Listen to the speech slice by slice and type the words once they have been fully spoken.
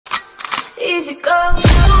easy go.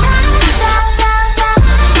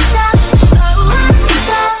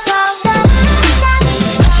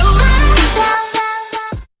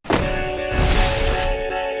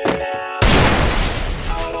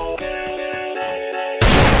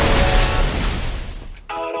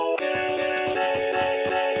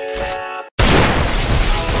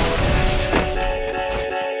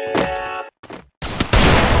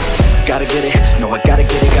 Gotta get it, no I gotta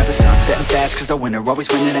get it. Got the sun setting fast, cause the winner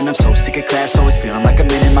always winning. And I'm so sick of class, always feeling like I'm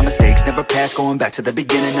in. My mistakes never pass, going back to the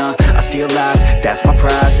beginning. I steal lies, that's my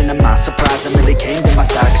prize. And I'm not surprised, I really came to my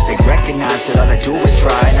side, cause they recognize that all I do is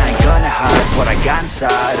try. And I ain't gonna hide what I got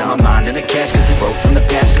inside. I'm minding the cash, cause it broke from the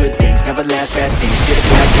past. Good things never last, bad things get it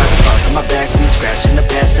past. Got scars on my back, from scratching the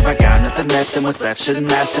past. If I got nothing left, then what's left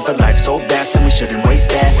shouldn't last. If a life's so vast, then we shouldn't waste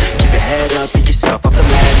that. Keep your head up, pick yourself off the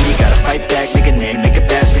mat. And you gotta fight back, make a name, make it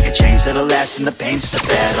fast. Make a change that'll last, and the pain's just a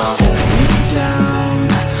bad. Hold me down,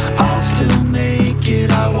 I'll still make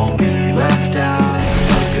it. I won't be left out.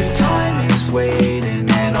 A good time is waiting,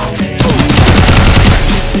 and I'll make it.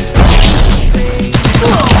 Just as long as fading.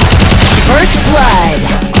 First blood.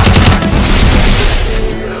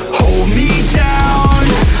 Hold me down,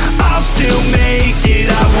 I'll still make it.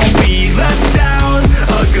 I won't be left out.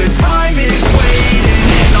 A good time is waiting,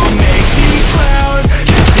 and I'll make me proud.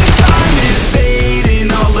 Just as time is fading,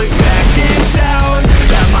 I'll look back and doubt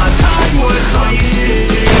that my time was wasted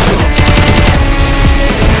today.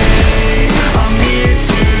 I'm here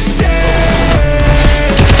to stay.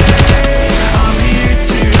 I'm here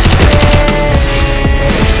to stay.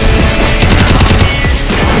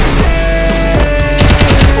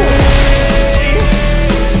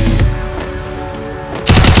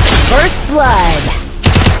 First blood.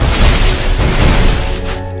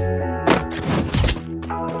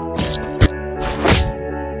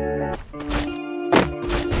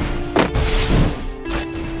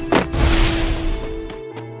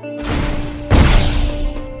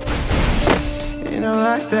 In a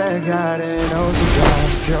life that got it,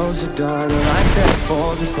 goes to dark, a life that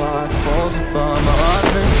falls apart, my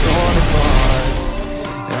heart's been torn apart,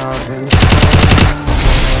 and I've been torn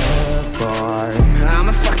apart. I'm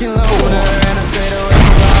a fucking loner, and I stayed away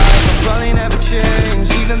from life. I'll probably never change,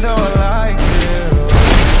 even though I like to,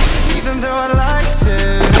 even though I like to.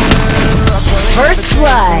 First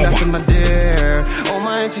blood. Nothing, my dear. All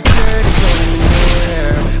my insecurities holding me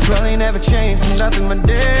near. Probably never change from nothing, my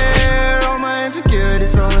dear. All my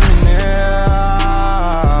insecurities holding me near.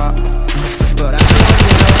 But I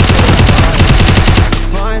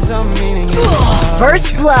find some meaning in life.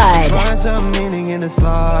 First blood. Find some meaning in this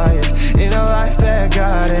life. In a life that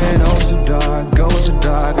got it, oh so dark, goes so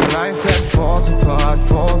dark. A life that falls apart,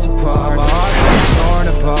 my heart is torn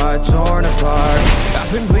apart.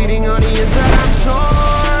 I've been bleeding on the inside, I'm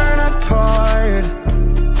torn apart.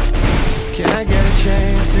 Can I get a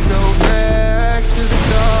chance to go back to the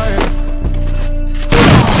start?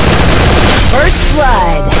 First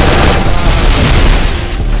blood.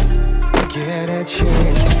 Get a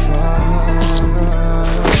chance to find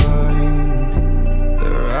the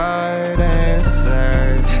right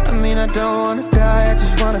answers. I mean, I don't wanna die, I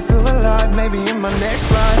just wanna feel alive. Maybe in my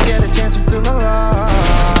next life, get a chance to feel alive.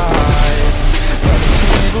 But the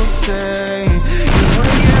people say you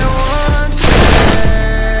only get one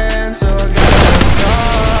chance, so I gotta work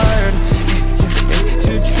hard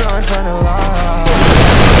to try and find a life.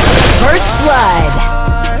 First blood.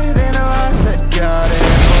 In a life that got it,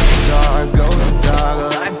 goes so dark, a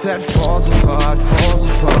life that falls apart.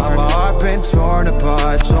 My heart been torn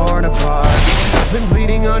apart. I've been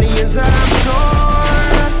bleeding on the inside, I'm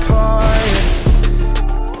torn apart.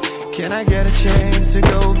 Can I get a chance to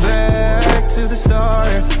go back to the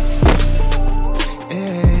start?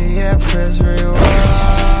 Yeah, press rewind.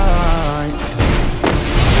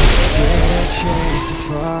 Get a chance to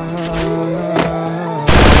find.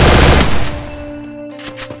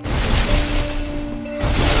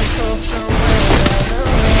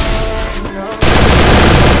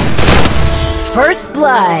 First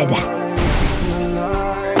blood.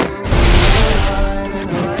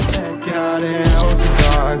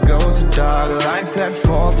 Goes so dark, a life that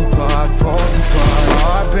falls apart. My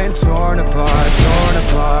heart been torn apart.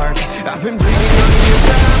 I've been bleeding on the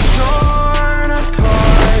inside, I'm torn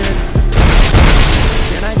apart.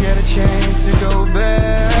 Can I get a chance to go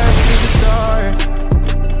back to the start?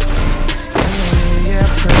 Yeah,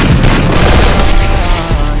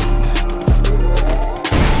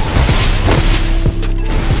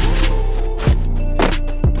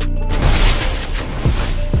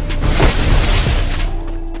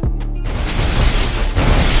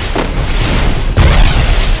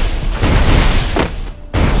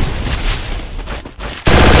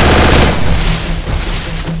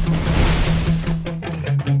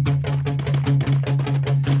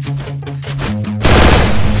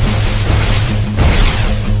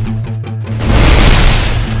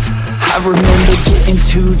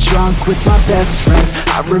 drunk with my best friends.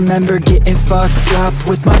 I remember getting fucked up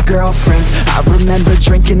with my girlfriends. I remember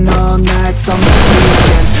drinking all nights on my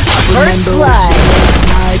weekends. I First remember blood. wishing this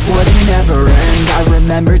night wouldn't never end. I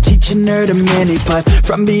remember teaching her to mini putt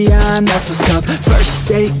from beyond, that's what's up. First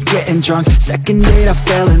date, getting drunk. Second date, I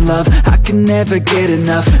fell in love. I can never get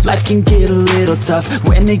enough. Life can get a little tough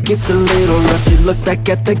when it gets a little rough. You look back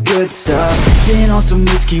at the good stuff. Sipping on some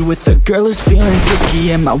whiskey with a girl who's feeling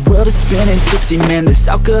frisky, and my world is spinning tipsy. Man, this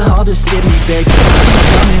alcohol just hit me, babe.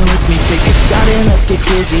 Coming with me, take a shot and let's get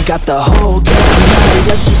busy. Got the whole damn night.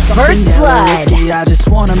 Let's do something First hella blood. risky. I just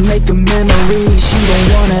wanna make a memory. She don't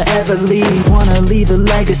wanna ever leave. Wanna leave a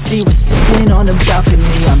legacy. We're sitting on the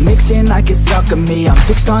balcony. I'm mixing like it's alchemy. I'm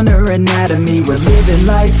fixed on her anatomy. We're living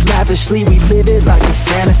life lavishly. We live it like a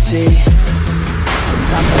fantasy.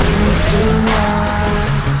 Sometimes I drink too much.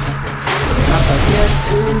 Sometimes I get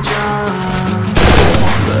too drunk.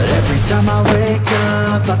 But every time I wake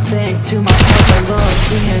up, I think to myself, I love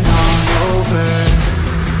being hungover.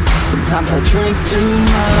 Sometimes I drink too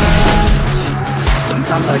much.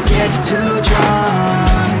 Sometimes I get too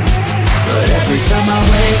drunk. But every time I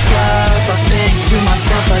wake up, I think to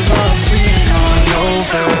myself, I love being hungover.